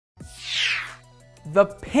The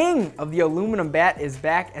ping of the aluminum bat is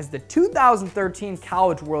back as the 2013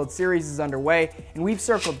 College World Series is underway, and we've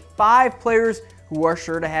circled 5 players who are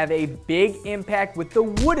sure to have a big impact with the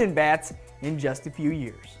wooden bats in just a few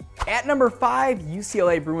years. At number 5,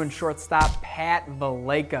 UCLA Bruins shortstop Pat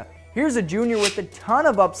Valaika. Here's a junior with a ton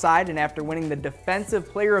of upside, and after winning the Defensive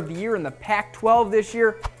Player of the Year in the Pac-12 this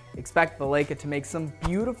year, expect Valaika to make some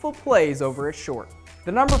beautiful plays over at short.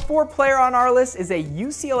 The number 4 player on our list is a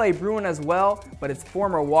UCLA Bruin as well, but it's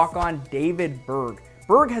former walk-on David Berg.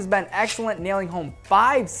 Berg has been excellent, nailing home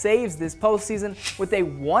 5 saves this postseason with a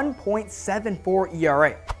 1.74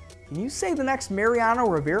 ERA. Can you say the next Mariano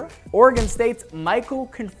Rivera? Oregon State's Michael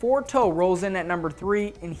Conforto rolls in at number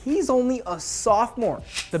 3, and he's only a sophomore.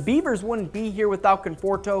 The Beavers wouldn't be here without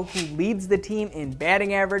Conforto, who leads the team in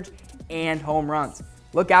batting average and home runs.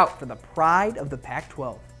 Look out for the pride of the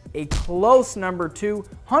Pac-12. A close number 2,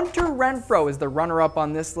 Hunter Renfroe is the runner-up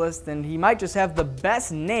on this list, and he might just have the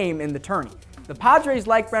best name in the tourney. The Padres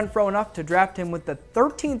like Renfroe enough to draft him with the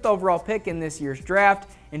 13th overall pick in this year's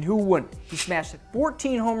draft, and who wouldn't? He smashed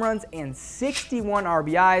 14 home runs and 61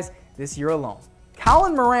 RBIs this year alone.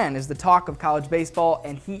 Colin Moran is the talk of college baseball,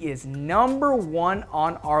 and he is number 1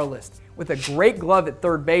 on our list. With a great glove at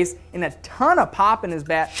third base and a ton of pop in his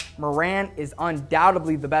bat, Moran is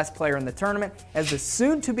undoubtedly the best player in the tournament, as the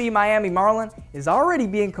soon-to-be Miami Marlin is already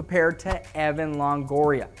being compared to Evan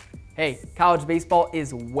Longoria. Hey, college baseball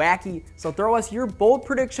is wacky, so throw us your bold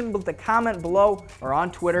prediction with the comment below or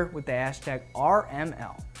on Twitter with the hashtag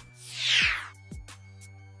RML.